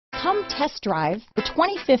Come test drive the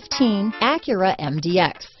 2015 Acura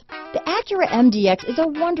MDX. The Acura MDX is a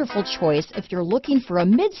wonderful choice if you're looking for a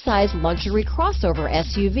mid-size luxury crossover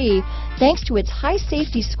SUV thanks to its high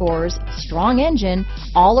safety scores, strong engine,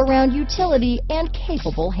 all-around utility, and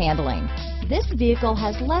capable handling. This vehicle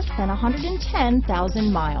has less than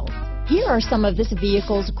 110,000 miles. Here are some of this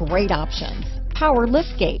vehicle's great options: power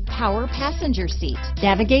liftgate, power passenger seat,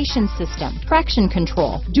 navigation system, traction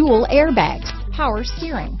control, dual airbags, power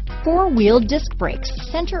steering, four-wheel disc brakes,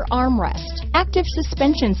 center armrest, active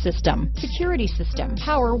suspension system, security system,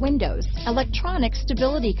 power windows, electronic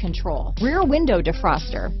stability control, rear window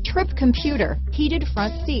defroster, trip computer, heated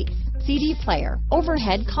front seats, CD player,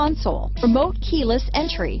 overhead console, remote keyless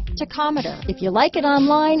entry, tachometer. If you like it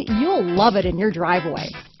online, you'll love it in your driveway.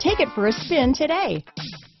 Take it for a spin today.